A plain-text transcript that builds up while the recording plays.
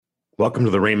Welcome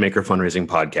to the Rainmaker Fundraising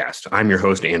Podcast. I'm your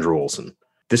host, Andrew Olson.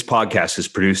 This podcast is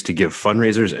produced to give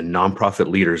fundraisers and nonprofit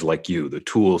leaders like you the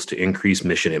tools to increase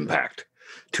mission impact.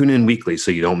 Tune in weekly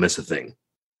so you don't miss a thing.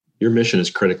 Your mission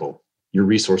is critical. Your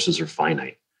resources are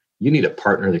finite. You need a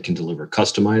partner that can deliver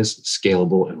customized,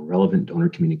 scalable, and relevant donor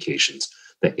communications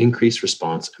that increase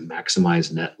response and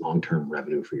maximize net long-term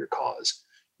revenue for your cause.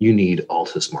 You need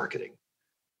Altus Marketing.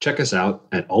 Check us out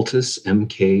at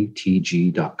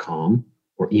altusmktg.com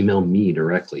or email me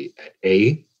directly at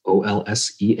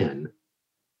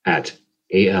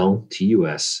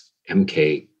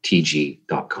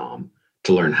aolsen@altusmktg.com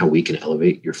to learn how we can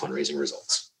elevate your fundraising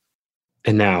results.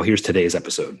 And now here's today's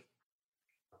episode.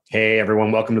 Hey,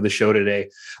 everyone. Welcome to the show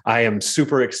today. I am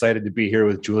super excited to be here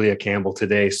with Julia Campbell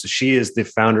today. So she is the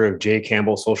founder of J.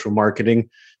 Campbell Social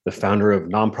Marketing, the founder of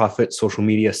Nonprofit Social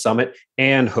Media Summit,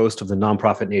 and host of the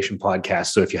Nonprofit Nation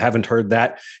podcast. So if you haven't heard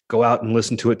that, go out and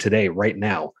listen to it today, right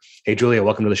now. Hey, Julia,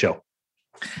 welcome to the show.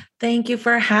 Thank you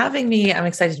for having me. I'm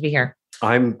excited to be here.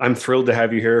 I'm thrilled to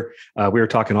have you here. We were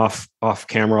talking off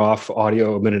camera, off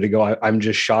audio a minute ago. I'm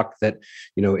just shocked that,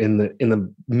 you know, in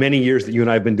the many years that you and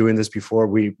I have been doing this before,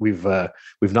 we've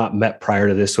not met prior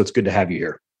to this. So it's good to have you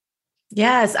here.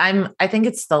 Yes, I think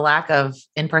it's the lack of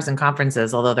in-person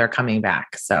conferences, although they're coming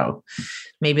back. So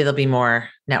maybe there'll be more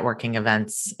networking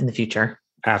events in the future.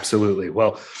 Absolutely.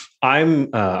 Well,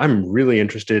 I'm really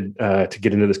interested to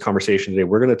get into this conversation today.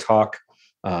 We're going to talk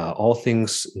all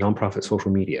things nonprofit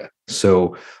social media.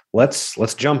 So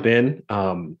let's jump in.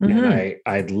 And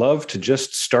I'd love to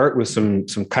just start with some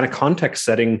kind of context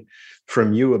setting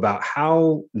from you about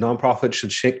how nonprofits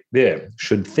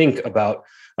should think about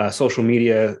social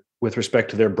media with respect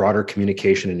to their broader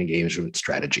communication and engagement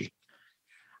strategy.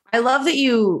 I love that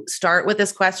you start with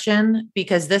this question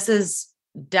because this is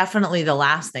definitely the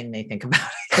last thing they think about.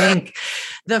 I think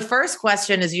the first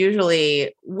question is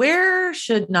usually, where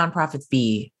should nonprofits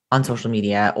be on social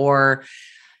media? Or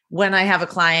when I have a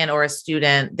client or a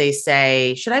student, they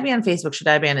say, should I be on Facebook? Should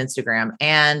I be on Instagram?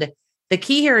 And the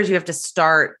key here is you have to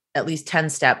start at least 10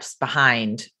 steps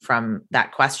behind from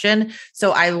that question.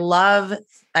 So I love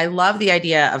the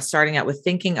idea of starting out with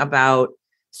thinking about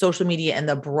social media and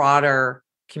the broader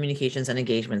communications and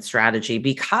engagement strategy,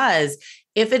 because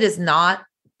if it is not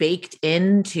baked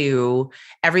into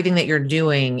everything that you're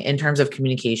doing in terms of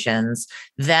communications,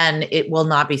 then it will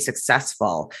not be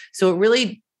successful. So it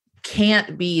really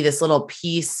can't be this little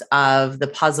piece of the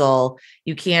puzzle.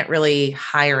 You can't really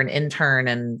hire an intern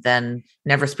and then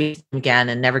never speak to them again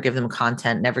and never give them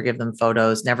content, never give them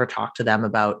photos, never talk to them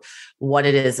about what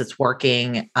it is that's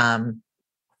working.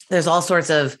 There's all sorts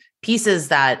of pieces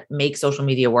that make social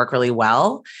media work really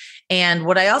well. And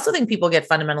what I also think people get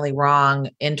fundamentally wrong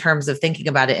in terms of thinking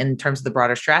about it in terms of the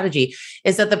broader strategy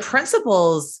is that the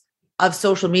principles of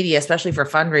social media, especially for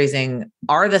fundraising,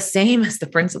 are the same as the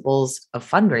principles of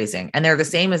fundraising. And they're the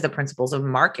same as the principles of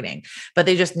marketing, but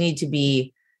they just need to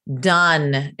be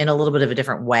done in a little bit of a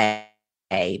different way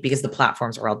because the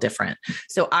platforms are all different.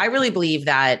 So I really believe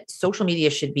that social media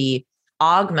should be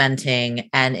augmenting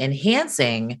and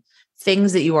enhancing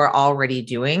things that you are already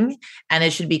doing, and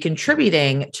it should be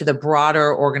contributing to the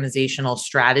broader organizational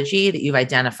strategy that you've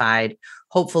identified,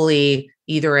 hopefully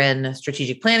either in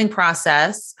strategic planning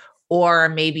process, or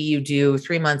maybe you do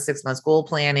 3 months, 6 months goal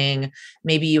planning.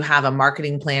 Maybe you have a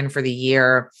marketing plan for the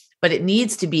year, but it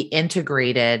needs to be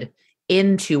integrated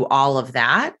into all of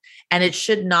that. And it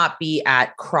should not be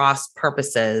at cross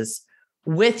purposes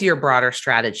with your broader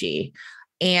strategy.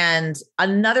 And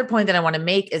another point that I want to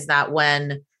make is that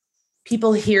when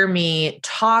people hear me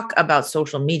talk about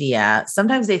social media,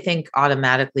 sometimes they think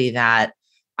automatically that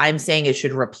I'm saying it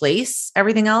should replace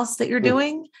everything else that you're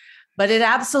doing, but it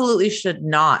absolutely should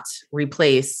not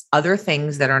replace other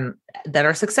things that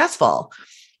are successful.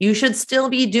 You should still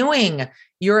be doing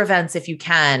your events if you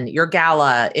can, your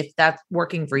gala, if that's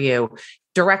working for you,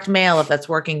 direct mail, if that's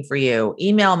working for you,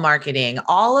 email marketing,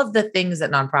 all of the things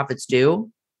that nonprofits do.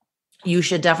 You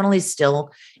should definitely still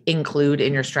include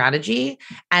in your strategy.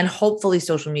 And hopefully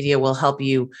social media will help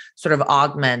you sort of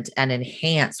augment and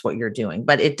enhance what you're doing.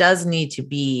 But it does need to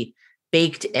be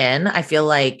baked in. I feel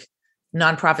like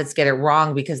nonprofits get it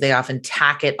wrong because they often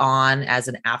tack it on as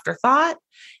an afterthought.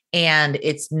 And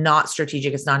it's not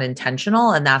strategic, it's not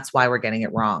intentional. And that's why we're getting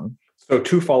it wrong. So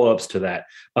 2 follow-ups to that.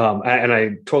 And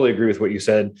I totally agree with what you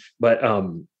said. But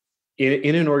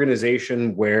in an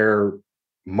organization where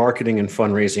marketing and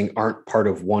fundraising aren't part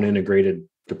of one integrated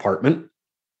department,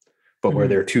 but where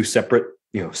they're 2 separate,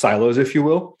 silos, if you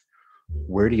will,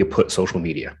 where do you put social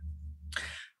media?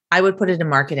 I would put it in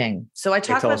marketing. So I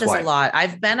talk about this a lot.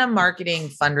 I've been a marketing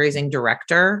fundraising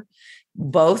director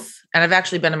both. And I've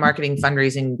actually been a marketing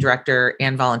fundraising director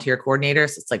and volunteer coordinator.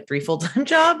 So it's like 3 full-time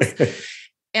jobs.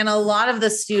 And a lot of the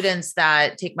students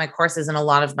that take my courses and a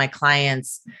lot of my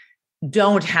clients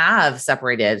don't have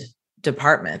separated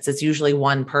departments. It's usually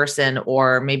one person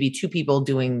or maybe 2 people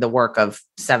doing the work of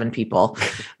 7 people.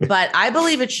 But I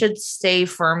believe it should stay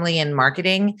firmly in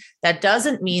marketing. That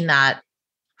doesn't mean that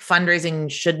fundraising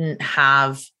shouldn't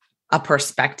have a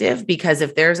perspective, because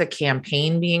if there's a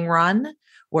campaign being run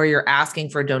where you're asking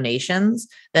for donations,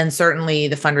 then certainly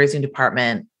the fundraising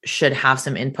department should have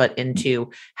some input into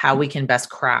how we can best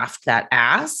craft that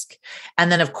ask.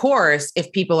 And then, of course,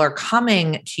 if people are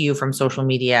coming to you from social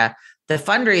media, the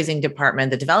fundraising department,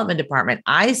 the development department,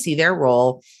 I see their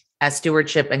role as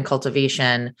stewardship and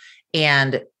cultivation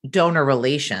and donor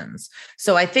relations.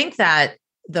 So I think that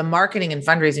the marketing and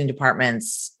fundraising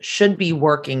departments should be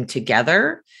working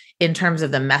together in terms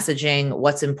of the messaging,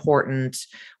 what's important,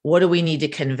 what do we need to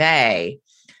convey?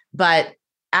 But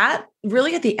at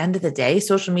the end of the day,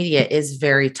 social media is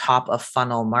very top of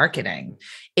funnel marketing.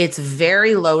 It's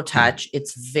very low touch.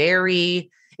 It's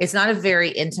not a very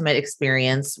intimate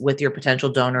experience with your potential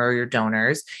donor or your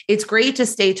donors. It's great to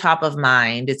stay top of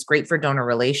mind. It's great for donor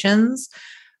relations,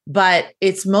 but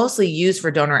it's mostly used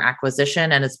for donor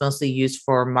acquisition and it's mostly used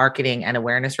for marketing and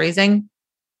awareness raising.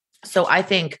 So I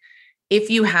think if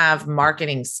you have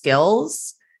marketing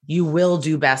skills, you will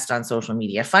do best on social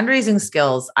media. Fundraising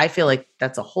skills, I feel like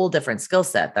that's a whole different skill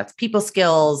set. That's people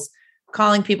skills,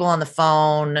 calling people on the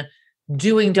phone,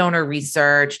 doing donor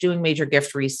research, doing major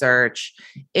gift research.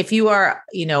 If you are,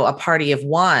 a party of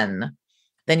one,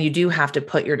 then you do have to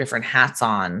put your different hats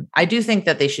on. I do think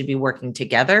that they should be working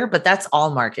together, but that's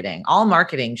all marketing. All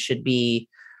marketing should be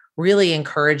really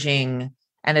encouraging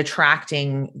and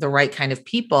attracting the right kind of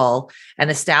people and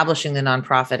establishing the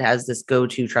nonprofit as this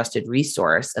go-to trusted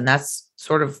resource. And that's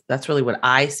really what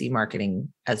I see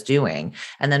marketing as doing.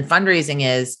 And then fundraising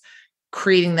is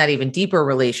creating that even deeper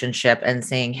relationship and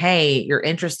saying, hey, you're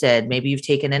interested. Maybe you've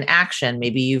taken an action.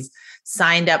 Maybe you've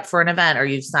signed up for an event or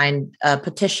you've signed a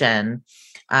petition.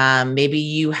 Maybe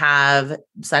you have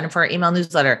signed up for our email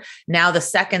newsletter. Now, the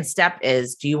second step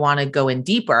is, do you want to go in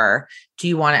deeper? Do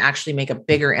you want to actually make a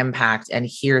bigger impact? And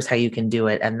here's how you can do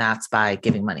it. And that's by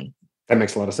giving money. That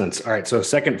makes a lot of sense. All right. So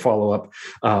second follow-up,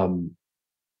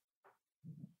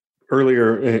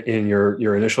 earlier in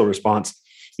your initial response,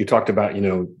 you talked about,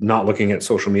 not looking at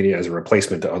social media as a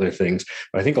replacement to other things.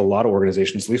 But I think a lot of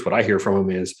organizations, at least what I hear from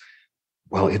them is,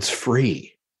 well, it's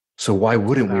free. So why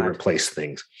wouldn't we replace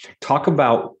things? Talk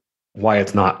about why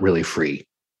it's not really free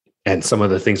and some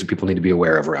of the things that people need to be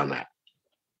aware of around that.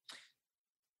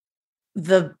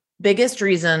 The biggest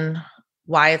reason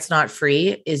why it's not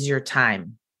free is your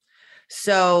time.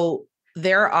 So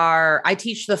I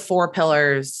teach the 4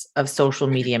 pillars of social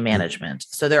media management.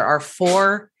 So there are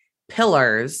 4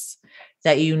 pillars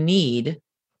that you need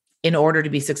in order to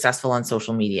be successful on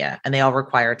social media, and they all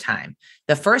require time.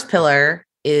 The first pillar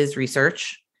is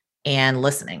research and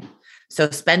listening.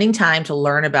 So spending time to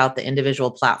learn about the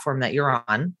individual platform that you're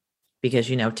on, because,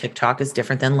 TikTok is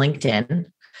different than LinkedIn,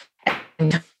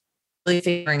 and really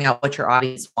figuring out what your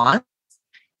audience wants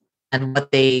and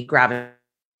what they gravitate,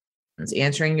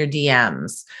 answering your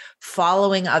DMs,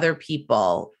 following other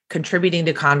people, contributing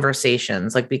to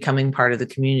conversations, like becoming part of the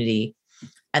community.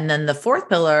 And then the 4th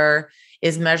pillar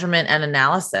is measurement and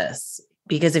analysis,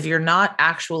 because if you're not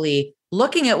actually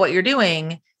looking at what you're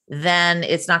doing, then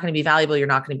it's not going to be valuable. You're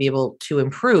not going to be able to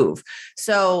improve.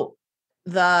 So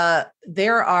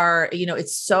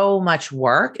it's so much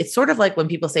work. It's sort of like when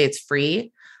people say it's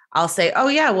free, I'll say, oh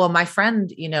yeah, well, my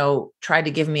friend, tried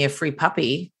to give me a free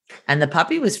puppy and the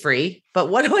puppy was free, but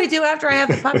what do I do after I have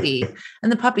the puppy?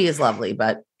 And the puppy is lovely,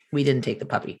 but we didn't take the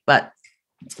puppy. But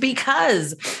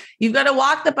because you've got to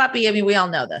walk the puppy. I mean, we all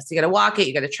know this. You got to walk it.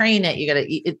 You got to train it. You got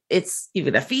to, you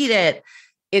got to feed it.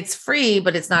 It's free,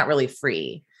 but it's not really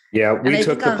free. Yeah, we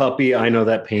took the puppy. I know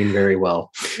that pain very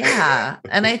well. Yeah.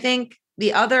 And I think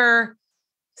the other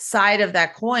side of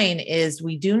that coin is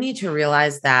we do need to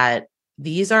realize that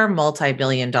these are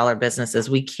multi-billion-dollar businesses.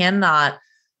 We cannot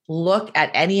look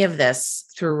at any of this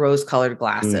through rose-colored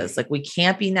glasses. Like, we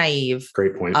can't be naive.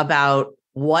 Great point. About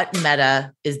what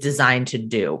Meta is designed to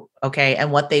do, okay,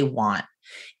 and what they want.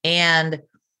 And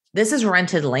this is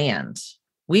rented land.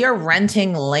 We are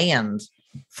renting land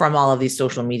from all of these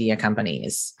social media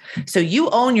companies. So you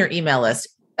own your email list,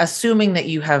 assuming that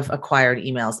you have acquired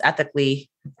emails ethically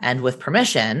and with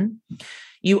permission.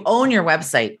 You own your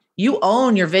website. You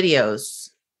own your videos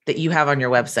that you have on your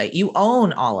website. You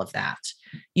own all of that.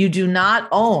 You do not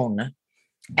own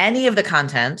any of the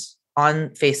content on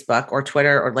Facebook or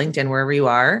Twitter or LinkedIn, wherever you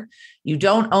are. You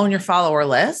don't own your follower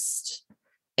list.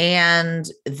 and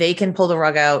they can pull the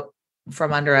rug out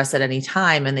from under us at any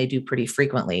time. And they do pretty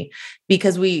frequently,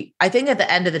 because I think at the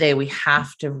end of the day, we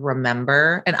have to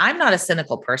remember, and I'm not a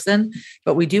cynical person,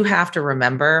 but we do have to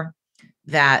remember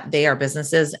that they are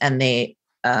businesses and they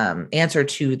answer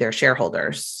to their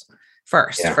shareholders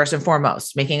first and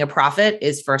foremost. Making a profit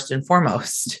is first and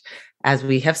foremost, as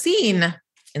we have seen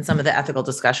in some of the ethical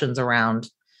discussions around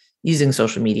using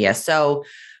social media. So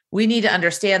we need to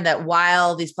understand that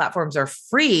while these platforms are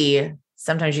free,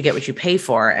 sometimes you get what you pay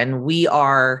for, and we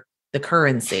are the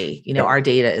currency. Our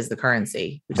data is the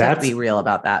currency. We just have to be real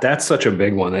about that. That's such a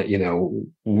big one that,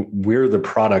 we're the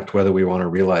product, whether we want to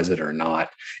realize it or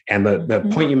not. And the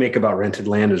point you make about rented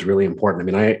land is really important.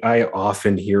 I mean, I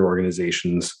often hear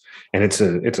organizations, and it's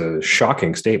a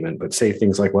shocking statement, but say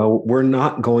things like, well, we're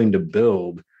not going to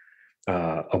build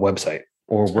a website,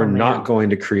 or we're not going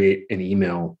to create an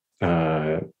email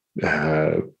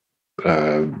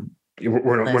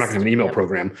we're not going to have an email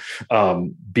program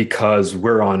because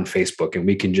we're on Facebook and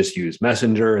we can just use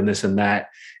Messenger and this and that.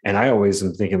 And I always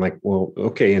am thinking like, well,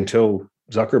 okay, until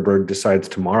Zuckerberg decides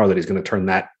tomorrow that he's going to turn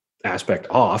that aspect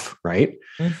off, right?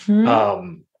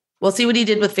 We'll see what he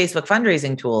did with Facebook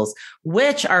fundraising tools,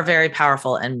 which are very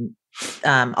powerful. And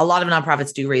a lot of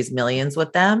nonprofits do raise millions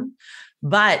with them.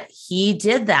 But he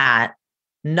did that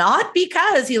not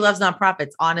because he loves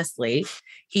nonprofits, honestly.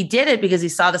 He did it because he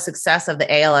saw the success of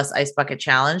the ALS Ice Bucket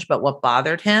Challenge. But what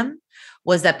bothered him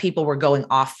was that people were going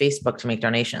off Facebook to make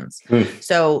donations.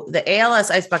 So the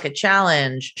ALS Ice Bucket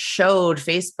Challenge showed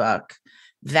Facebook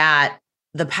that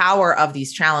the power of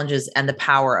these challenges and the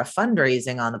power of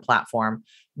fundraising on the platform,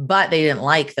 but they didn't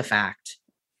like the fact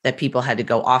that people had to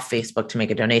go off Facebook to make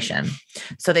a donation.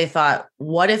 So they thought,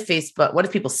 what if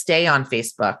people stay on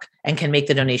Facebook and can make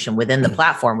the donation within the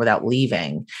platform without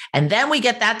leaving? And then we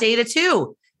get that data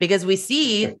too, because we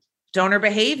see donor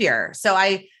behavior. So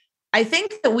I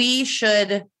think that we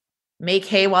should make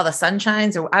hay while the sun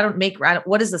shines, or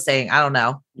what is the saying? I don't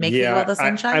know. Make hay while the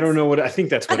sun shines. I don't know I think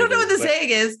that's what I don't know what the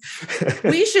saying is.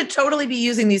 We should totally be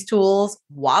using these tools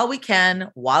while we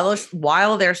can,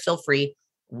 while they're still free,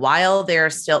 while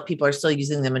people are still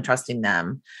using them and trusting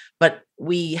them. But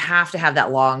we have to have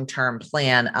that long-term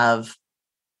plan of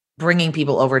bringing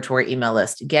people over to our email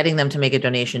list, getting them to make a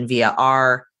donation via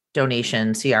our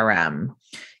donation CRM,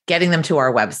 getting them to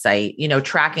our website,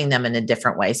 tracking them in a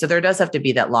different way. So there does have to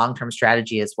be that long-term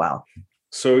strategy as well.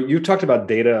 So you talked about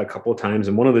data a couple of times.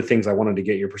 And one of the things I wanted to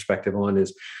get your perspective on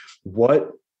is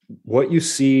what you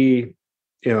see,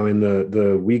 in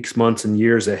the weeks, months, and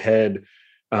years ahead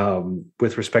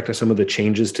with respect to some of the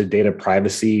changes to data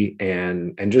privacy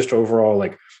and just overall,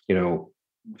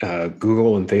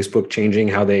 Google and Facebook changing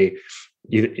how they,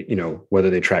 whether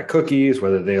they track cookies,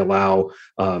 whether they allow,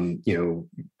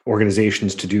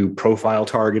 organizations to do profile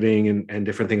targeting and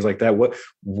different things like that.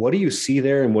 What do you see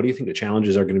there? And what do you think the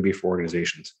challenges are going to be for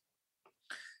organizations?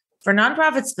 For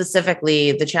nonprofits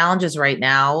specifically, the challenges right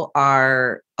now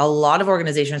are a lot of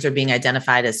organizations are being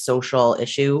identified as social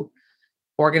issue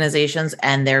organizations,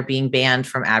 and they're being banned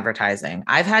from advertising.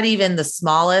 I've had even the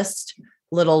smallest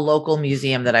little local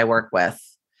museum that I work with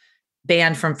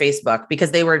banned from Facebook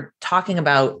because they were talking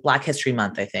about Black History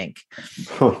Month, I think.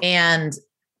 And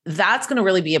that's going to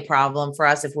really be a problem for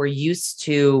us if we're used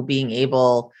to being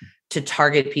able to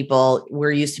target people.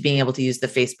 We're used to being able to use the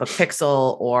Facebook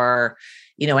Pixel or,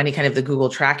 any kind of the Google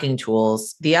tracking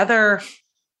tools. The other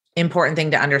important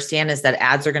thing to understand is that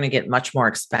ads are going to get much more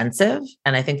expensive.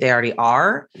 And I think they already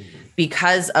are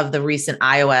because of the recent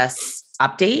iOS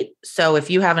update. So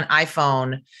if you have an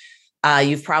iPhone,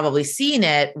 you've probably seen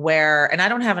it and I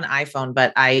don't have an iPhone,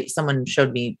 but someone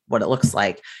showed me what it looks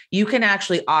like. You can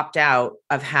actually opt out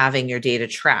of having your data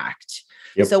tracked.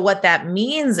 Yep. So what that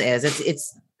means is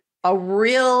it's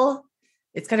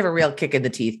kind of a real kick in the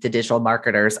teeth to digital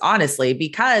marketers, honestly,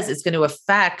 because it's going to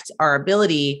affect our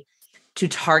ability to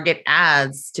target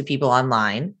ads to people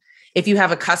online. If you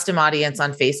have a custom audience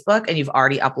on Facebook and you've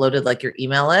already uploaded your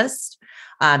email list,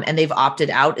 and they've opted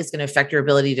out, it's going to affect your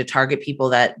ability to target people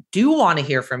that do want to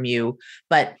hear from you,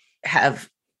 but have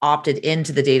opted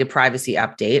into the data privacy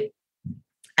update.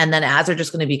 And then ads are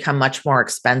just going to become much more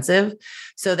expensive.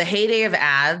 So the heyday of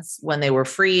ads, when they were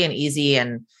free and easy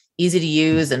to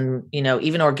use, and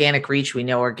even organic reach, we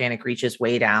know organic reach is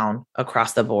way down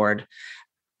across the board.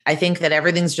 I think that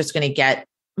everything's just going to get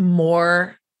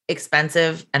more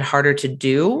expensive and harder to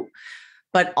do.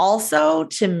 But also,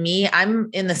 to me, I'm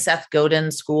in the Seth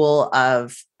Godin school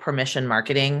of permission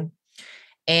marketing.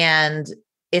 And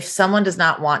if someone does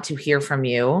not want to hear from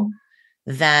you,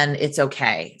 then it's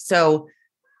okay. So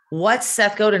what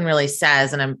Seth Godin really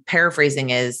says, and I'm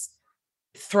paraphrasing, is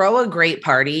throw a great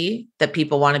party that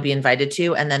people want to be invited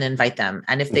to, and then invite them.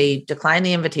 And if they decline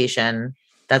the invitation,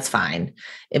 that's fine.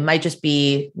 It might just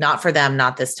be not for them,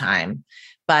 not this time,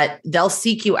 but they'll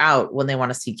seek you out when they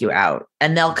want to seek you out,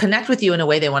 and they'll connect with you in a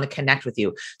way they want to connect with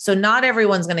you. So not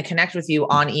everyone's going to connect with you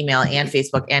on email and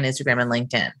Facebook and Instagram and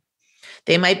LinkedIn.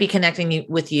 They might be connecting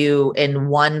with you in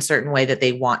one certain way that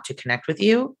they want to connect with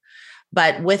you.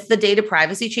 But with the data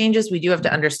privacy changes, we do have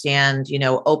to understand,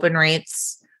 open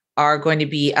rates are going to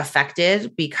be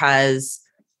affected because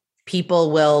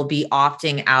people will be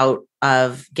opting out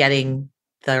of getting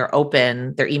their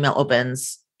email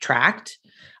opens tracked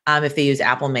if they use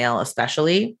Apple Mail,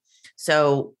 especially.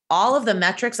 So all of the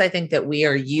metrics I think that we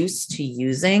are used to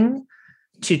using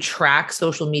to track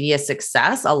social media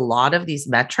success, a lot of these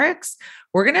metrics,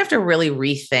 we're going to have to really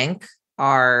rethink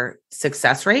our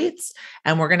success rates,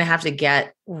 and we're going to have to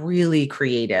get really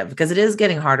creative because it is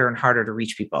getting harder and harder to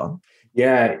reach people.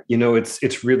 Yeah,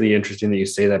 it's really interesting that you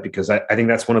say that, because I think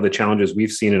that's one of the challenges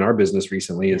we've seen in our business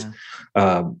recently is,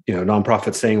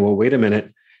 nonprofits saying, well, wait a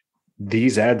minute,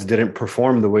 these ads didn't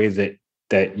perform the way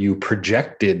that you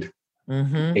projected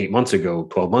 8 months ago,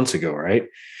 12 months ago, right?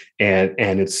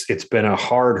 And it's been a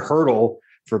hard hurdle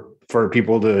for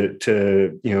people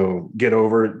to get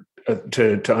over,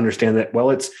 to understand that,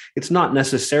 well, it's not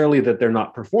necessarily that they're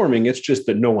not performing, it's just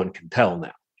that no one can tell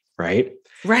now, right?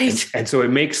 Right. And so it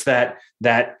makes that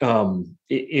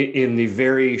in the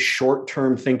very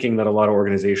short-term thinking that a lot of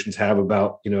organizations have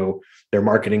about, their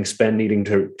marketing spend needing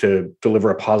to deliver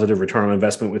a positive return on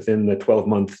investment within the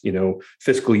 12-month,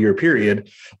 fiscal year period.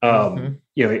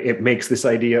 It makes this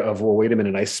idea of, well, wait a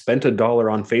minute, I spent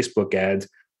 $1 on Facebook ads.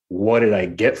 What did I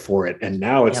get for it? And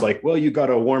now it's like, well, you got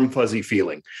a warm, fuzzy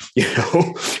feeling,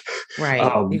 Right.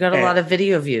 You got a lot of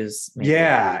video views. Maybe.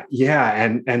 Yeah.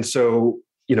 And so,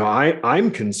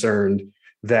 I'm concerned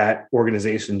that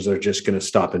organizations are just going to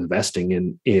stop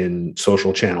investing in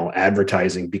social channel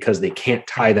advertising because they can't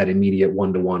tie that immediate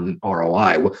one-to-one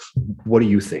ROI. What do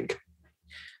you think?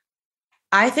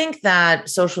 I think that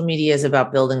social media is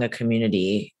about building a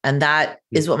community, and that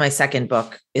is what my second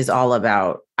book is all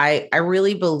about. I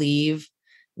really believe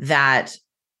that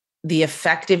the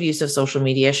effective use of social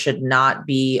media should not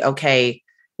be, okay,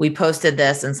 we posted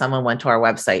this and someone went to our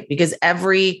website, because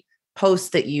every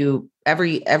post that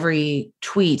every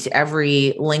tweet,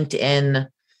 every LinkedIn,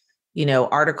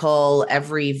 article,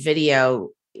 every video,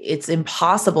 it's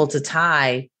impossible to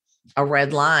tie a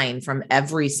red line from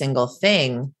every single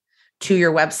thing to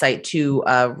your website to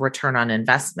a return on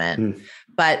investment.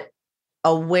 But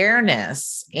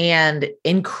awareness and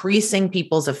increasing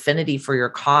people's affinity for your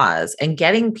cause and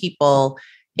getting people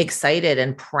excited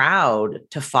and proud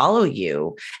to follow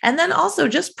you. And then also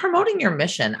just promoting your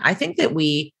mission. I think that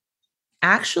we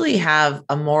actually have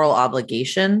a moral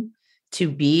obligation to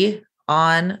be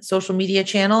on social media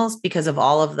channels because of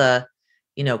all of the,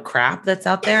 crap that's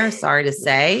out there, sorry to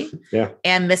say,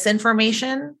 and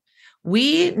misinformation.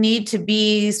 We need to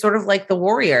be sort of like the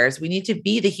warriors. We need to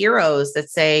be the heroes that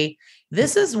say,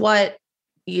 this is what,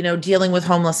 dealing with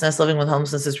homelessness, living with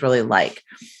homelessness is really like.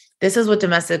 This is what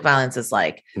domestic violence is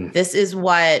like. This is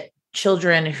what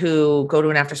children who go to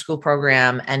an after-school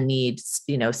program and need,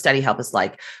 study help is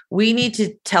like. We need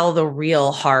to tell the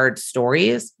real hard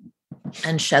stories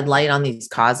and shed light on these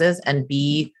causes and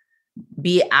be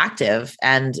active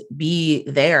and be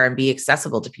there and be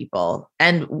accessible to people.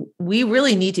 And we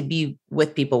really need to be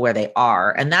with people where they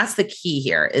are. And that's the key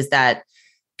here, is that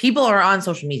people are on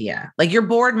social media. Like, your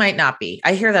board might not be.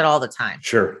 I hear that all the time.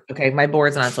 Sure. Okay. My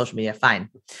board's not on social media. Fine.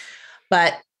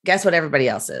 But guess what? Everybody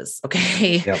else is.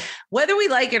 Okay. Yep. Whether we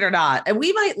like it or not. And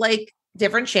we might like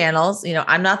different channels.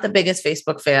 I'm not the biggest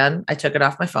Facebook fan. I took it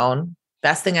off my phone.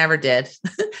 Best thing I ever did.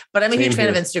 But I'm a huge fan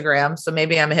of Instagram. So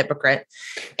maybe I'm a hypocrite.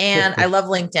 And I love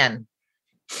LinkedIn.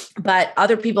 But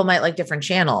other people might like different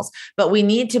channels. But we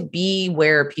need to be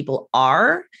where people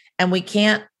are. And we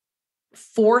can't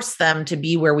force them to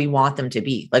be where we want them to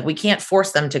be. Like, we can't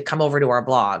force them to come over to our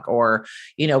blog or,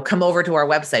 come over to our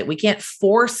website. We can't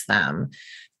force them,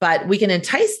 but we can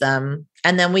entice them.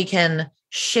 And then we can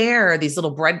share these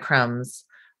little breadcrumbs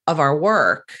of our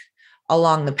work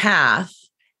along the path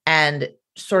and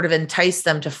sort of entice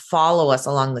them to follow us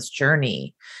along this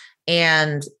journey.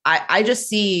 And I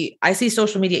see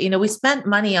social media, we spent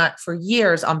money for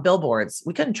years on billboards.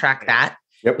 We couldn't track that.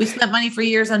 Yep. We spent money for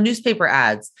years on newspaper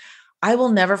ads. I will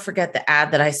never forget the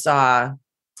ad that I saw.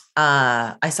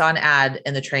 I saw an ad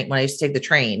in the train when I used to take the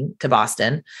train to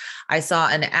Boston. I saw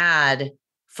an ad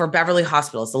for Beverly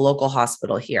Hospital. It's the local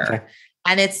hospital here. Okay.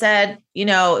 And it said,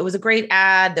 it was a great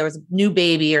ad. There was a new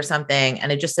baby or something.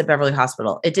 And it just said Beverly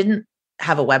Hospital. It didn't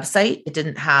have a website. It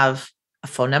didn't have a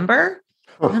phone number.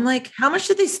 And I'm like, how much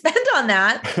did they spend on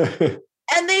that?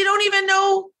 And they don't even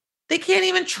know, they can't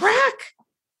even track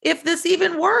if this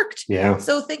even worked. Yeah.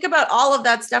 So think about all of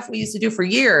that stuff we used to do for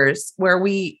years where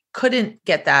we couldn't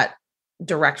get that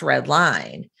direct red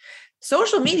line.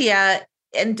 Social media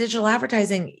and digital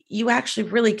advertising, you actually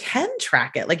really can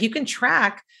track it. Like you can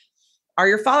track, are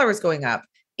your followers going up?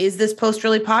 Is this post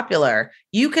really popular?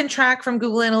 You can track from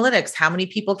Google Analytics how many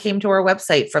people came to our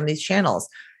website from these channels.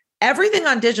 Everything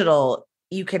on digital,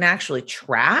 you can actually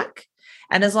track.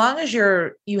 And as long as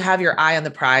you have your eye on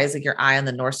the prize, like your eye on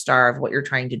the North Star of what you're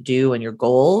trying to do and your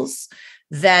goals,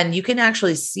 then you can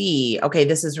actually see, okay,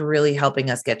 this is really helping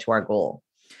us get to our goal.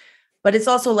 But it's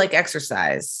also like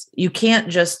exercise. You can't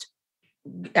just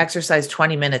exercise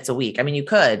 20 minutes a week. I mean, you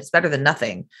could, it's better than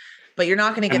nothing, but you're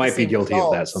not going to get I might be guilty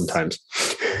of that sometimes.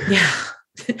 Yeah.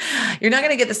 You're not going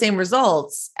to get the same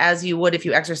results as you would if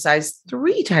you exercise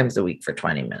 3 times a week for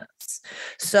 20 minutes.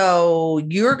 So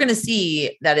you're going to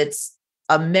see that it's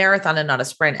a marathon and not a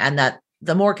sprint. And that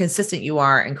the more consistent you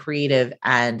are and creative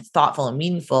and thoughtful and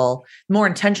meaningful, the more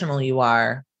intentional you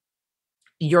are,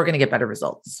 you're going to get better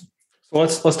results. So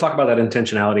let's talk about that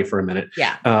intentionality for a minute.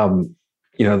 Yeah.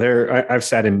 I've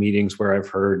sat in meetings where I've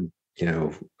heard,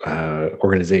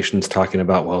 organizations talking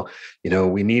about, well,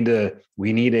 we need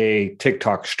a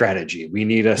TikTok strategy. We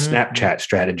need a Snapchat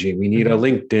strategy. We need a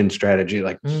LinkedIn strategy.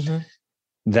 Like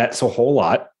that's a whole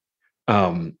lot.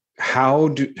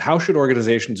 How should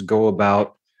organizations go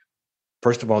about,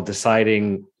 first of all,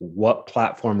 deciding what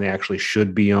platform they actually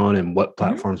should be on and what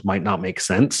platforms might not make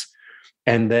sense?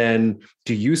 And then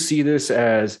do you see this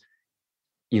as,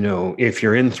 if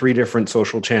you're in 3 different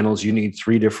social channels, you need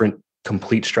 3 different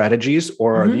complete strategies,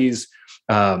 or are these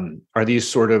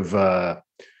sort of,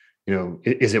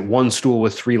 is it one stool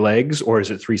with 3 legs, or is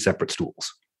it 3 separate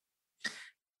stools?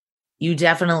 You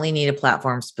definitely need a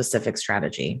platform specific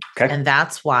strategy. Okay. And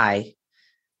that's why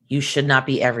you should not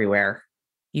be everywhere.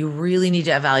 You really need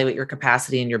to evaluate your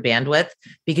capacity and your bandwidth,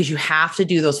 because you have to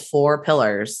do those 4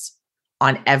 pillars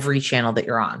on every channel that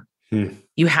you're on.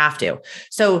 You have to.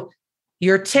 So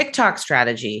your TikTok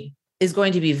strategy is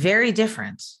going to be very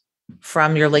different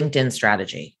from your LinkedIn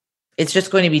strategy. It's just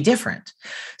going to be different.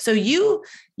 So you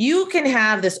can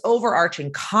have this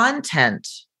overarching content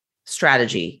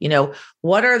strategy.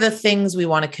 What are the things we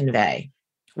want to convey?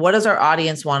 What does our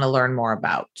audience want to learn more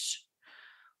about?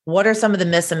 What are some of the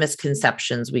myths and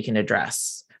misconceptions we can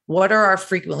address? What are our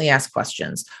frequently asked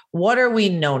questions? What are we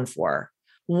known for?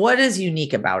 What is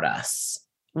unique about us?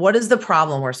 What is the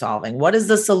problem we're solving? What is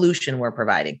the solution we're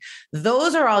providing?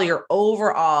 Those are all your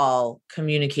overall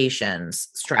communications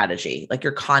strategy, like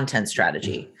your content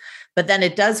strategy. But then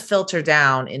it does filter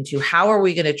down into how are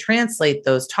we going to translate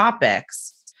those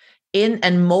topics in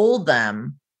and mold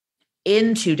them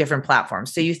into different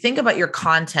platforms. So you think about your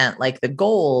content like the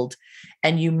gold,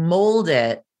 and you mold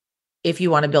it if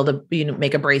you want to build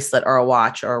make a bracelet or a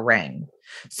watch or a ring.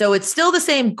 So it's still the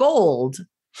same gold,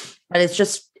 but it's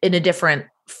just in a different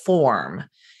form.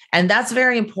 And that's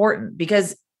very important,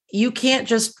 because you can't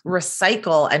just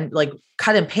recycle and like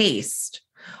cut and paste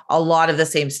a lot of the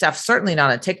same stuff. Certainly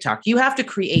not on TikTok. You have to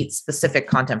create specific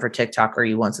content for TikTok or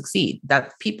you won't succeed.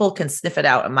 That people can sniff it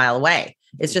out a mile away.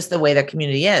 It's just the way the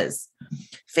community is.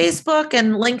 Facebook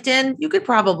and LinkedIn, you could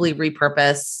probably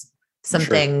repurpose some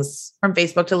things from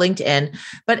Facebook to LinkedIn,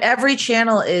 but every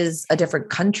channel is a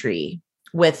different country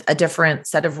with a different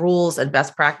set of rules and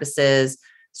best practices,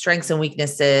 strengths and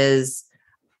weaknesses.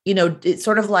 It's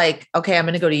sort of like, okay, I'm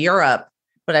going to go to Europe,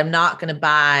 but I'm not going to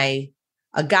buy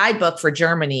a guidebook for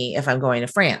Germany if I'm going to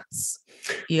France.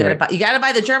 You got to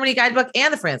buy the Germany guidebook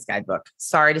and the France guidebook.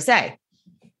 Sorry to say.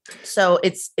 So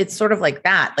it's sort of like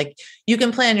that. Like you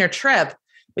can plan your trip,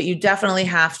 but you definitely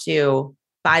have to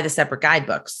buy the separate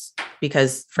guidebooks,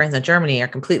 because France and Germany are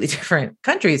completely different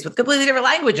countries with completely different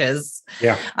languages.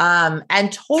 Yeah.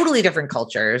 And totally different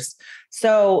cultures.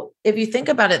 So if you think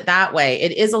about it that way,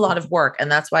 it is a lot of work.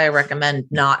 And that's why I recommend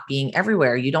not being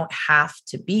everywhere. You don't have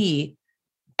to be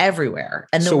everywhere.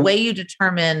 And the way you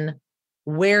determine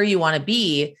where you want to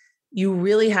be, you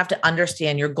really have to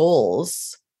understand your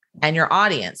goals and your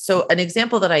audience. So an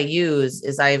example that I use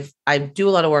is I do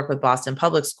a lot of work with Boston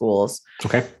Public Schools.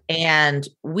 Okay. And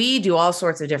we do all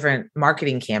sorts of different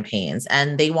marketing campaigns.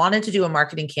 And they wanted to do a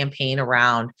marketing campaign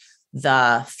around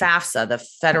the FAFSA, the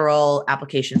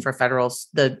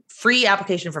the free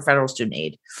application for federal student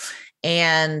aid.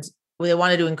 And they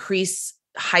wanted to increase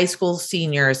high school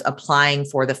seniors applying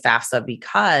for the FAFSA,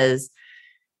 because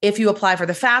if you apply for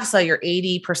the FAFSA, you're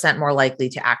 80% more likely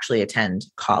to actually attend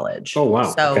college. Oh,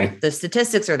 wow. So the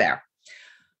statistics are there.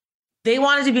 They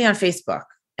wanted to be on Facebook.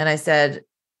 And I said,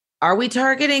 are we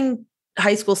targeting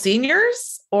high school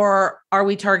seniors, or are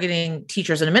we targeting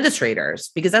teachers and administrators?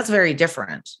 Because that's very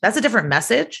different. That's a different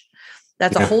message.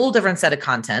 That's a whole different set of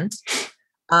content.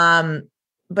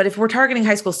 But if we're targeting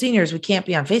high school seniors, we can't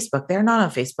be on Facebook. They're not on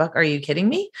Facebook. Are you kidding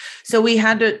me? So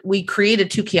we created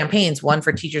 2 campaigns, one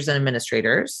for teachers and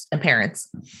administrators and parents,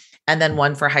 and then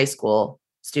one for high school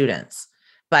students.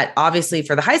 But obviously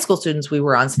for the high school students, we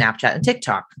were on Snapchat and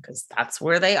TikTok because that's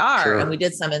where they are. Sure. And we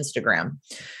did some Instagram.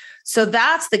 So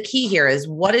that's the key here is,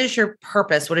 what is your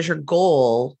purpose? What is your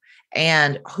goal?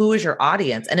 And who is your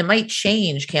audience? And it might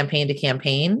change campaign to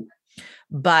campaign,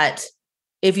 but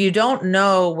if you don't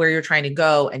know where you're trying to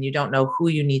go and you don't know who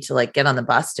you need to like get on the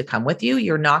bus to come with you,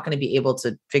 you're not going to be able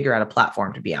to figure out a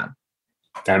platform to be on.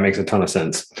 That makes a ton of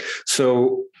sense.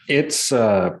 So it's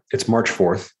March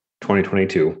 4th,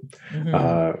 2022.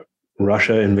 Mm-hmm.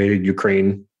 Russia invaded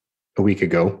Ukraine a week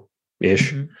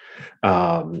ago-ish.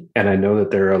 Mm-hmm. And I know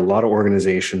that there are a lot of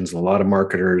organizations, a lot of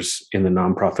marketers in the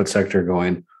nonprofit sector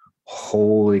going,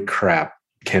 holy crap,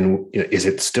 is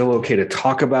it still okay to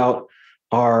talk about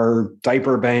our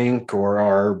diaper bank or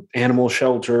our animal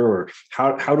shelter, or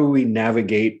how do we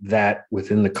navigate that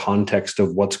within the context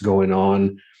of what's going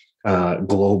on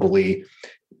globally,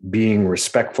 being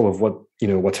respectful of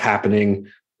what's happening,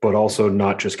 but also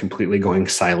not just completely going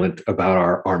silent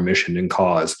about our mission and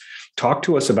cause. Talk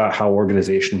to us about how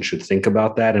organizations should think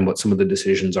about that and what some of the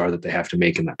decisions are that they have to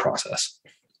make in that process.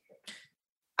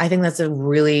 I think that's a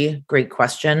really great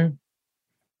question.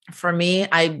 For me,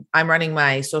 I'm running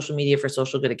my social media for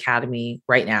Social Good Academy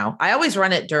right now. I always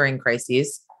run it during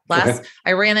crises.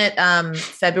 I ran it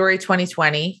February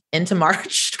 2020 into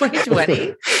March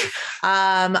 2020.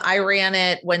 I ran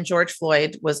it when George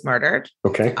Floyd was murdered.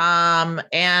 Okay. And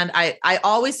I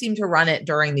always seem to run it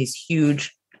during these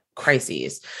huge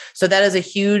crises. So that is a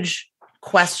huge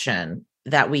question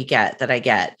that I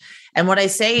get. And what I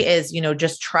say is,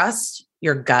 just trust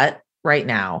your gut right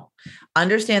now.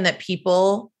 Understand that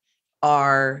people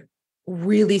are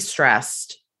really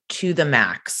stressed to the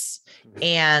max.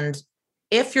 And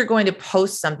if you're going to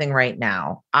post something right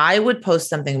now, I would post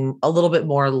something a little bit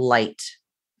more light,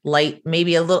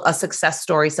 maybe a success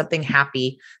story, something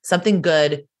happy, something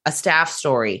good, a staff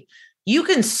story. You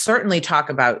can certainly talk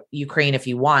about Ukraine if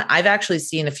you want. I've actually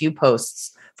seen a few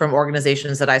posts from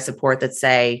organizations that I support that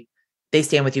say they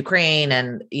stand with Ukraine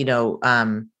and,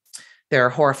 they're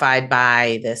horrified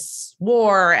by this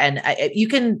war. And you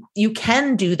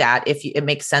can do that if it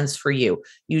makes sense for you.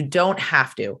 You don't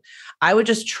have to. I would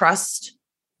just trust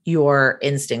your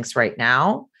instincts right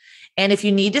now. And if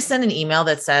you need to send an email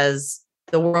that says,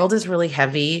 the world is really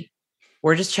heavy,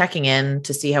 we're just checking in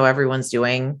to see how everyone's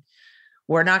doing.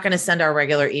 We're not going to send our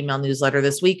regular email newsletter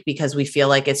this week because we feel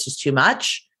like it's just too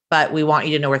much, but we want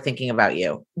you to know we're thinking about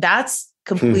you. That's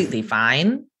completely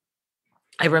fine.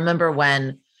 I remember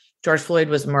when George Floyd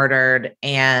was murdered,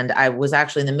 and I was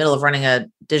actually in the middle of running a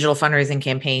digital fundraising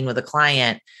campaign with a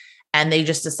client, and they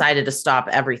just decided to stop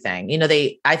everything.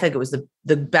 I think it was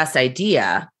the best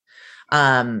idea.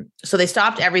 So they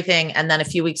stopped everything. And then a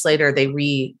few weeks later, they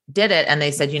redid it. And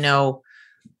they said,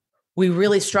 we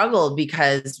really struggled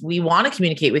because we want to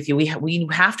communicate with you. We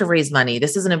have to raise money.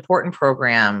 This is an important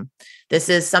program. This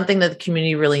is something that the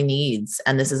community really needs.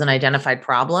 And this is an identified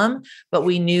problem. But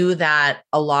we knew that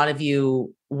a lot of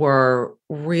you were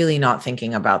really not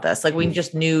thinking about this. Like, we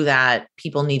just knew that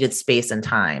people needed space and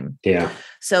time. Yeah.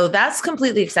 So that's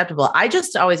completely acceptable. I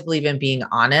just always believe in being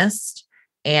honest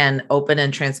and open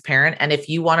and transparent. And if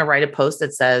you want to write a post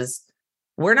that says,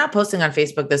 we're not posting on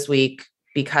Facebook this week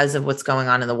because of what's going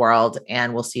on in the world,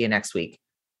 and we'll see you next week,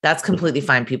 that's completely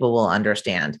fine. People will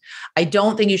understand. I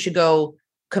don't think you should go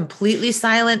completely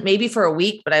silent, maybe for a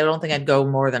week, but I don't think I'd go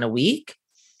more than a week,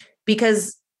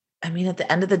 because at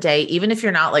the end of the day, even if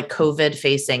you're not like COVID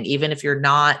facing, even if you're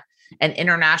not an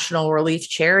international relief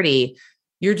charity,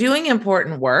 you're doing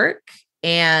important work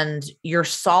and you're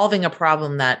solving a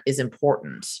problem that is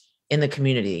important in the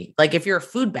community. Like if you're a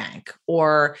food bank,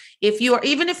 or if you're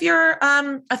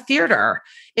a theater,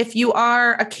 if you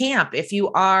are a camp, if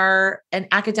you are an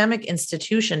academic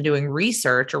institution doing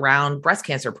research around breast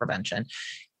cancer prevention,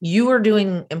 you are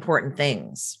doing important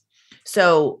things.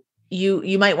 So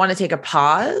you might want to take a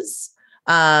pause.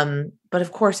 But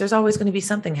of course, there's always going to be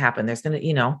something happen. There's going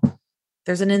to,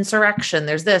 there's an insurrection,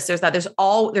 there's this, there's that, there's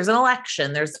an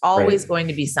election, there's always going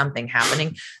to be something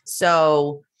happening.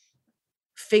 So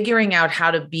figuring out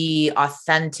how to be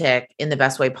authentic in the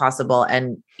best way possible,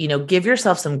 and, give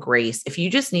yourself some grace. If you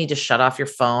just need to shut off your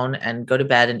phone and go to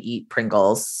bed and eat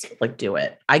Pringles, do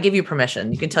it. I give you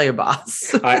permission. You can tell your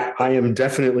boss. I am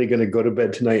definitely going to go to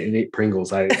bed tonight and eat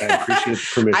Pringles. I appreciate the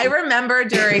permission. I remember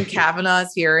during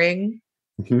Kavanaugh's hearing,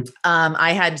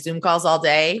 I had Zoom calls all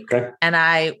day, and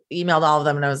I emailed all of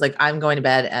them, and I was like, I'm going to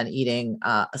bed and eating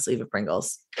a sleeve of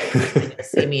Pringles.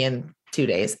 See me in 2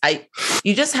 days.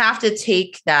 You just have to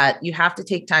take that. You have to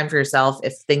take time for yourself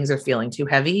if things are feeling too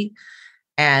heavy,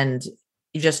 and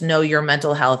you just know your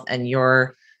mental health and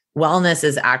your wellness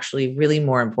is actually really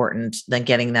more important than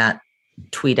getting that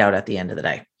tweet out at the end of the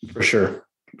day. For sure.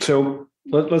 So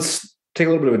let's take a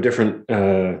little bit of a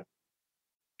different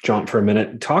jaunt for a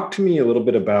minute. Talk to me a little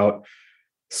bit about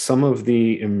some of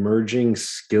the emerging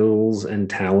skills and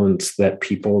talents that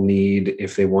people need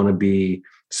if they want to be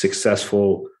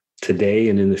successful today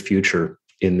and in the future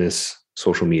in this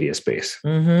social media space.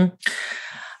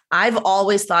 I've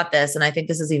always thought this, and I think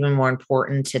this is even more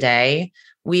important today.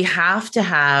 We have to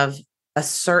have a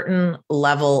certain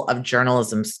level of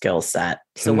journalism skill set.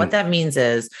 So what that means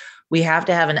is we have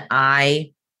to have an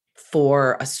eye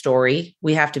for a story.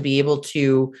 We have to be able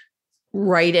to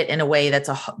write it in a way that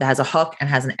has a hook and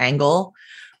has an angle.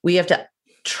 We have to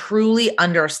truly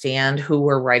understand who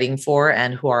we're writing for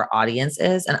and who our audience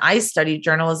is. And I studied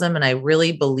journalism, and I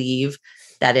really believe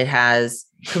that it has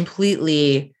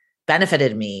completely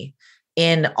benefited me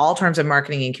in all terms of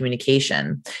marketing and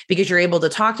communication, because you're able to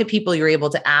talk to people, you're able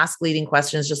to ask leading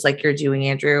questions just like you're doing,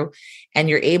 Andrew, and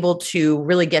you're able to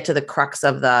really get to the crux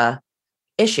of the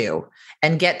issue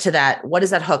and get to that. What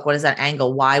is that hook? What is that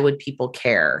angle? Why would people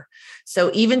care?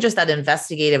 So even just that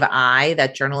investigative eye,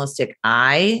 that journalistic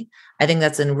eye, I think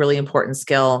that's a really important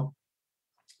skill.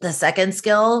 The second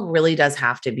skill really does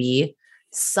have to be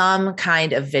some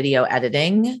kind of video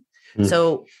editing.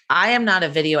 So I am not a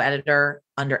video editor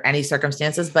under any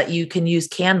circumstances, but you can use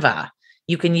Canva.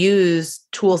 You can use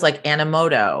tools like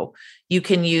Animoto. I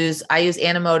use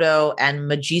Animoto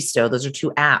and Magisto. Those are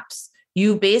two apps.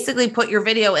 You basically put your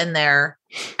video in there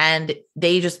and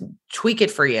they just tweak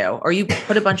it for you, or you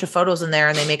put a bunch of photos in there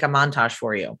and they make a montage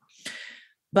for you.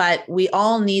 But we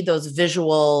all need those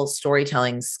visual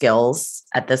storytelling skills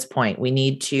at this point. We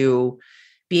need to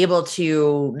be able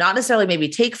to not necessarily maybe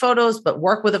take photos, but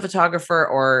work with a photographer.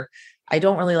 Or I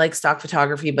don't really like stock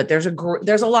photography, but there's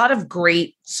a lot of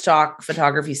great stock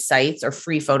photography sites or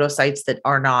free photo sites that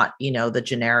are not, the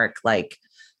generic,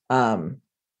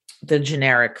 the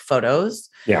generic photos.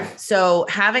 Yeah. So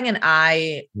having an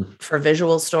eye for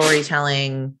visual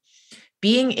storytelling,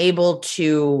 being able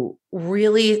to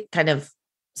really kind of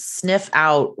sniff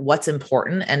out what's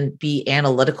important and be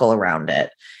analytical around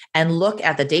it and look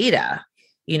at the data,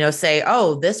 say,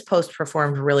 oh, this post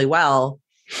performed really well.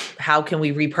 How can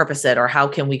we repurpose it? Or how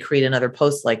can we create another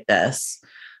post like this?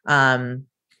 And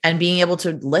being able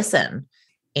to listen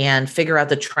and figure out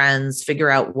the trends, figure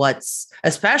out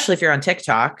especially if you're on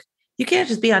TikTok, you can't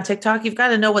just be on TikTok. You've got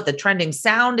to know what the trending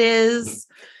sound is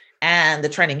and the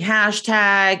trending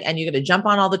hashtag, and you're going to jump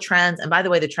on all the trends. And by the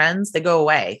way, the trends, they go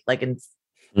away like in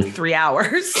 3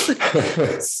 hours.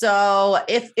 So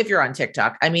if you're on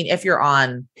TikTok, if you're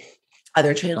on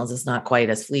other channels, it's not quite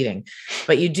as fleeting,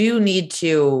 but you need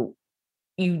to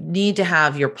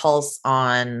have your pulse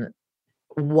on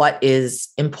what is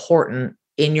important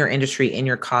in your industry, in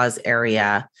your cause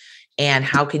area, and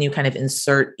how can you kind of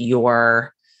insert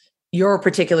your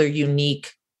particular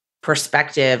unique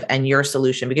perspective and your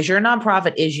solution, because your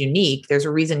nonprofit is unique. There's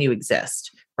a reason you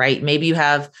exist, right? Maybe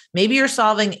you're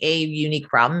solving a unique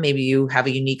problem. Maybe you have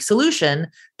a unique solution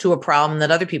to a problem that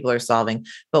other people are solving,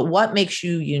 but what makes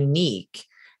you unique?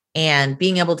 And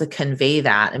being able to convey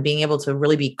that and being able to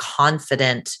really be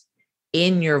confident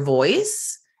in your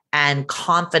voice and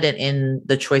confident in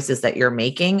the choices that you're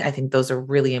making. I think those are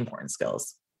really important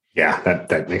skills. Yeah,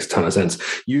 that makes a ton of sense.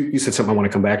 You said something I want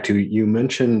to come back to. You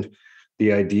mentioned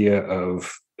the idea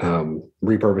of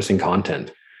repurposing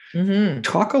content.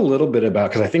 Talk a little bit about,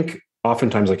 because I think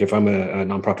oftentimes, like if I'm a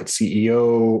nonprofit CEO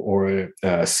or a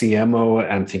CMO,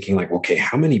 I'm thinking like, okay,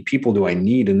 how many people do I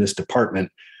need in this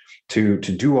department to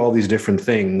do all these different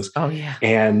things? Oh yeah.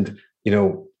 And,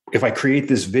 if I create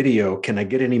this video, can I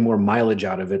get any more mileage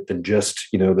out of it than just,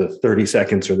 the 30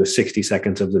 seconds or the 60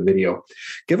 seconds of the video?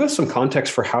 Give us some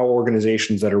context for how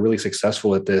organizations that are really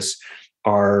successful at this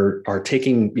are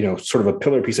taking, sort of a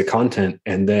pillar piece of content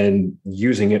and then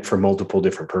using it for multiple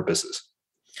different purposes.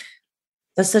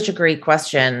 That's such a great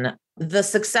question. The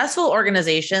successful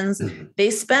organizations, they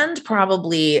spend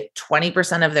probably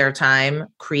 20% of their time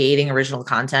creating original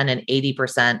content and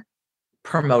 80%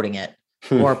 promoting it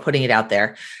or putting it out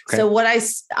there. Okay. So what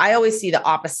I always see the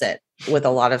opposite with a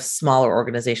lot of smaller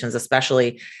organizations,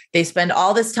 especially, they spend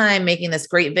all this time making this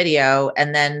great video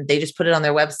and then they just put it on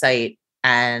their website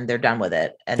and they're done with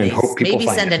it. And they maybe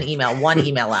send an email, one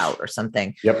email out or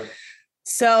something. Yep.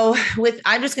 So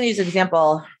I'm just going to use an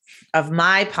example of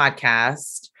my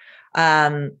podcast.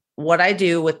 What I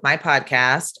do with my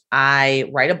podcast, I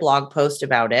write a blog post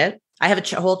about it. I have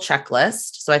a whole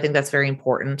checklist. So I think that's very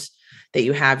important that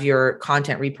you have your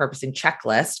content repurposing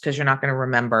checklist, because you're not going to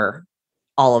remember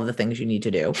all of the things you need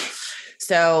to do.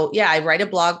 So yeah, I write a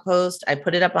blog post. I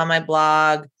put it up on my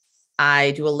blog.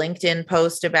 I do a LinkedIn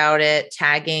post about it,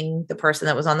 tagging the person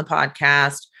that was on the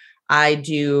podcast. I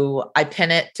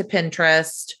pin it to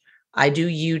Pinterest. I do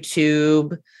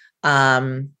YouTube.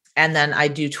 And then I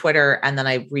do Twitter, and then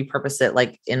I repurpose it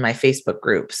like in my Facebook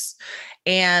groups.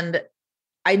 And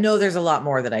I know there's a lot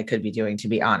more that I could be doing, to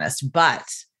be honest, but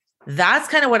that's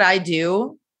kind of what I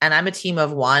do. And I'm a team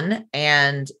of one,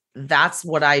 and that's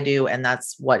what I do. And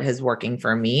that's what is working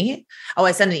for me. Oh,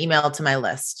 I send an email to my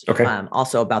list,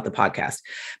 also about the podcast.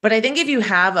 But I think if you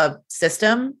have a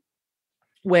system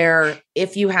where,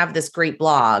 if you have this great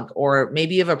blog, or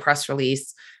maybe you have a press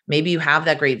release, maybe you have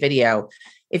that great video,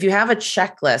 if you have a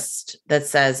checklist that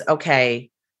says, okay,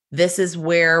 this is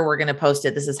where we're going to post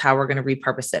it, this is how we're going to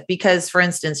repurpose it. Because for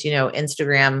instance,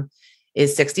 Instagram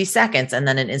is 60 seconds, and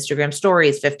then an Instagram story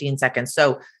is 15 seconds.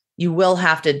 So you will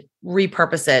have to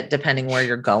repurpose it depending where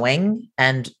you're going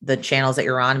and the channels that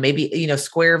you're on. Maybe,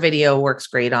 square video works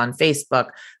great on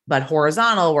Facebook, but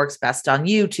horizontal works best on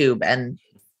YouTube. And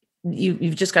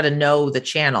you've just got to know the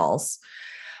channels.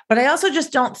 But I also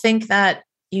just don't think that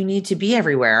you need to be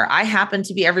everywhere. I happen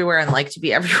to be everywhere and like to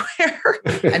be everywhere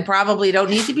and probably don't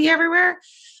need to be everywhere,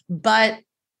 but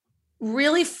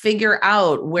really figure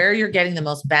out where you're getting the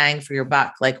most bang for your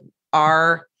buck. Like,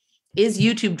 is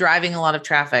YouTube driving a lot of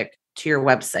traffic to your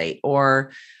website,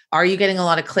 or are you getting a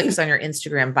lot of clicks on your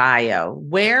Instagram bio?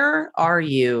 Where are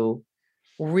you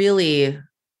really,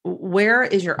 where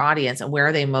is your audience, and where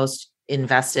are they most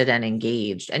invested and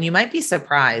engaged? And you might be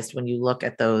surprised when you look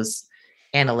at those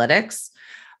analytics.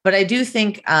 But I do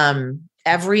think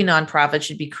every nonprofit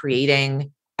should be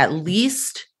creating at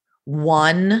least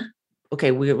one,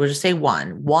 we'll just say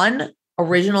one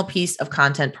original piece of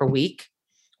content per week,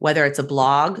 whether it's a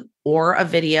blog or a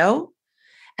video.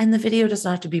 And the video does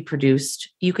not have to be produced.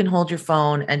 You can hold your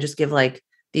phone and just give like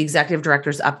the executive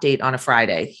director's update on a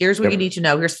Friday. Here's what you need to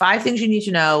know. Here's 5 things you need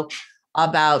to know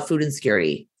about food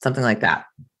insecurity, something like that.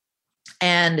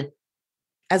 And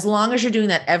as long as you're doing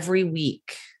that every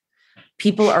week,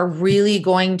 people are really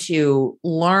going to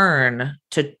learn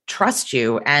to trust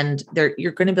you, and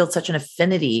you're going to build such an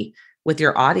affinity with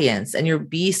your audience, and you'll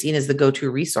be seen as the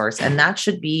go-to resource. And that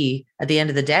should be, at the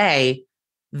end of the day,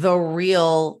 the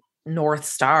real North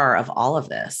Star of all of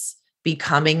this,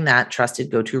 becoming that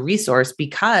trusted go-to resource.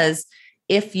 Because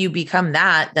if you become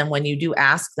that, then when you do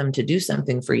ask them to do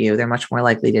something for you, they're much more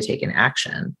likely to take an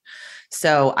action.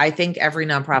 So I think every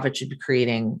nonprofit should be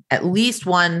creating at least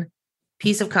one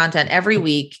piece of content every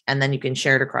week, and then you can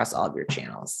share it across all of your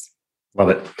channels. Love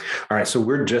it. All right. So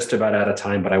we're just about out of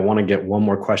time, but I want to get one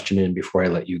more question in before I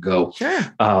let you go. Sure.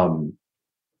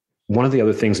 One of the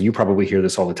other things, and you probably hear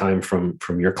this all the time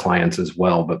from your clients as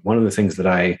well, but one of the things that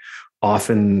I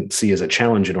often see as a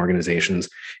challenge in organizations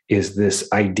is this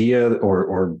idea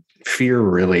or fear,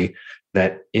 really,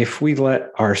 that if we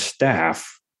let our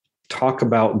staff talk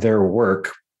about their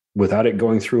work without it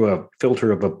going through a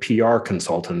filter of a PR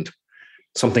consultant,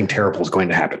 something terrible is going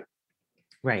to happen.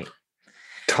 Right.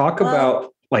 Talk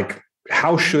about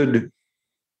how should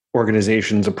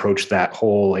organizations approach that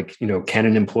whole, should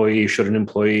an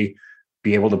employee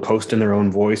be able to post in their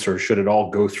own voice, or should it all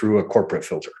go through a corporate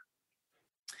filter?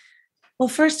 Well,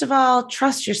 first of all,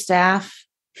 trust your staff,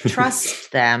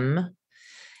 trust them,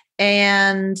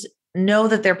 and know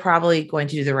that they're probably going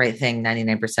to do the right thing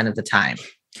 99% of the time.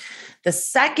 The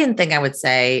second thing I would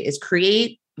say is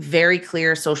create very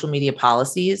clear social media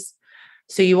policies.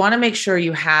 So you want to make sure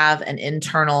you have an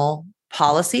internal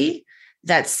policy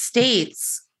that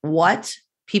states what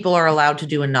people are allowed to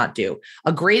do and not do.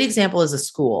 A great example is a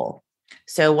school.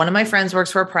 So one of my friends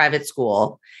works for a private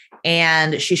school,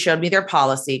 and she showed me their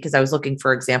policy because I was looking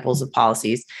for examples of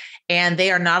policies, and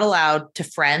they are not allowed to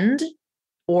friend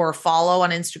or follow on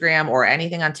Instagram or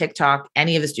anything on TikTok,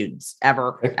 any of the students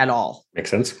ever at all. Makes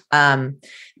sense.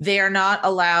 They are not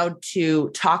allowed to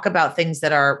talk about things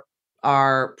that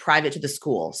are private to the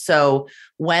school. So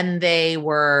when they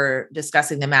were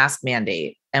discussing the mask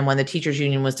mandate, and when the teachers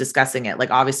union was discussing it,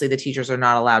 obviously the teachers are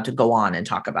not allowed to go on and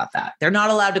talk about that. They're not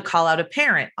allowed to call out a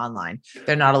parent online.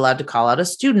 They're not allowed to call out a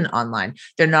student online.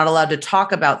 They're not allowed to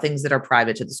talk about things that are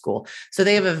private to the school. So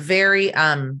they have a very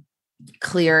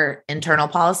clear internal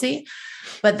policy.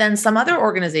 But then some other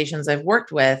organizations I've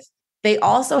worked with, they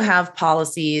also have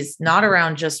policies not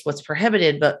around just what's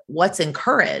prohibited, but what's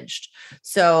encouraged.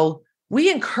 So we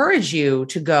encourage you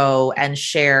to go and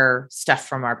share stuff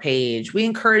from our page. We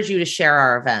encourage you to share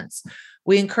our events.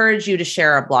 We encourage you to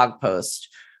share a blog post.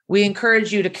 We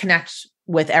encourage you to connect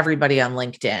with everybody on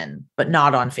LinkedIn, but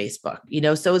not on Facebook.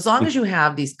 So as long as you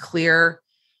have these clear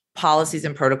policies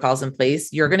and protocols in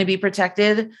place, you're going to be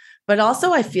protected. But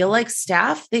also, I feel like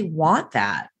staff, they want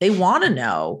that. They want to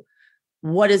know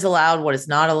what is allowed, what is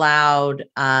not allowed,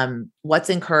 what's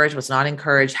encouraged, what's not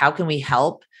encouraged. How can we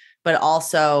help? But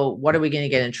also, what are we going to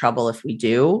get in trouble if we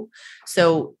do?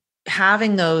 So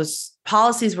having those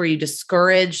policies where you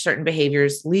discourage certain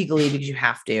behaviors legally because you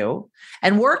have to,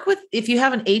 and work with, if you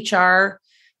have an HR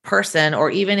person, or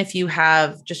even if you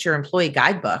have just your employee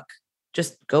guidebook,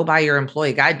 just go by your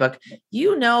employee guidebook.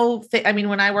 When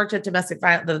I worked at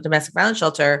the domestic violence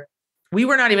shelter, we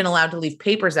were not even allowed to leave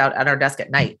papers out at our desk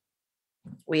at night.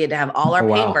 We had to have all our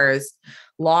papers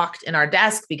locked in our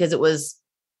desk because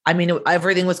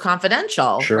everything was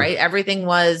confidential, right? Everything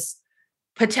was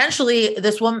potentially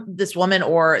this woman,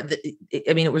 or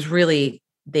it was really,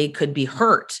 they could be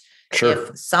hurt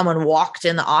if someone walked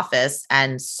in the office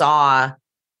and saw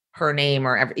her name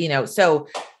so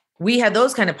we had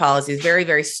those kind of policies, very,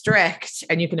 very strict.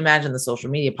 And you can imagine the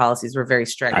social media policies were very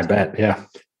strict. I bet. Yeah.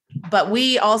 But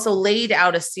we also laid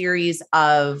out a series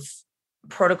of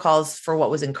protocols for what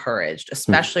was encouraged,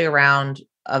 especially around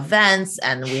events.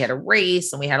 And we had a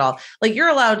race, and we had you're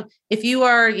allowed, if you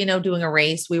are, doing a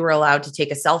race, we were allowed to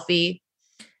take a selfie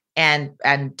and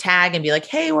tag and be like,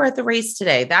 hey, we're at the race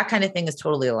today. That kind of thing is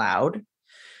totally allowed.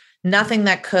 Nothing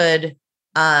that could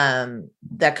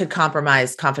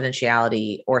compromise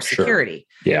confidentiality or security.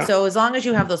 Yeah. So as long as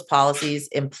you have those policies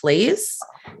in place,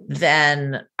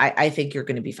 then I think you're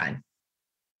going to be fine.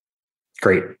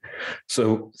 Great.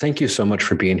 So thank you so much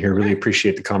for being here. Really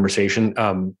appreciate the conversation.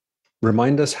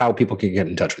 Remind us how people can get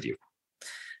in touch with you.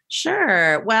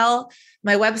 Sure. Well,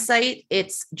 my website,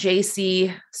 it's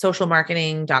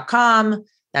jcsocialmarketing.com.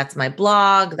 That's my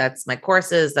blog. That's my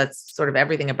courses. That's sort of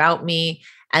everything about me.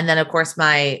 And then, of course,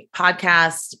 my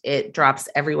podcast, it drops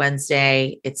every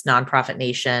Wednesday. It's Nonprofit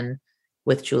Nation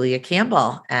with Julia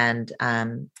Campbell. And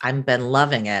I've been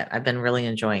loving it. I've been really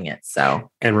enjoying it.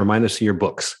 And remind us of your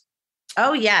books.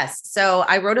 Oh, yes. So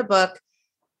I wrote a book,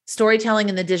 Storytelling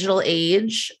in the Digital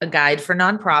Age, a guide for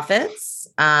nonprofits.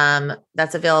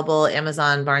 That's available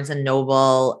Amazon, Barnes and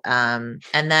Noble. And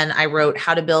then I wrote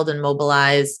How to Build and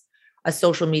Mobilize a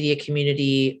Social Media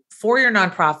Community for Your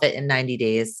Nonprofit in 90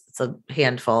 Days. It's a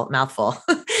mouthful.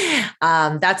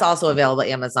 That's also available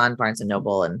Amazon, Barnes and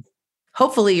Noble, and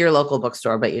hopefully your local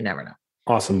bookstore, but you never know.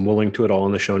 Awesome. We'll link to it all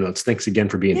in the show notes. Thanks again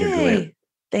for being here, Julia.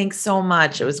 Thanks so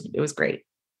much. It was great.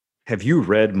 Have you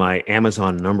read my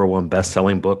Amazon #1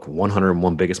 best-selling book,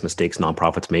 101 Biggest Mistakes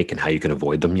Nonprofits Make and How You Can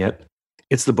Avoid Them yet?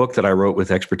 It's the book that I wrote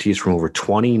with expertise from over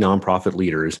 20 nonprofit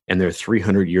leaders and their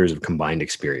 300 years of combined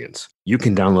experience. You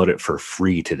can download it for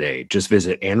free today. Just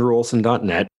visit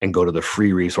andrewolson.net and go to the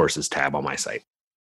free resources tab on my site.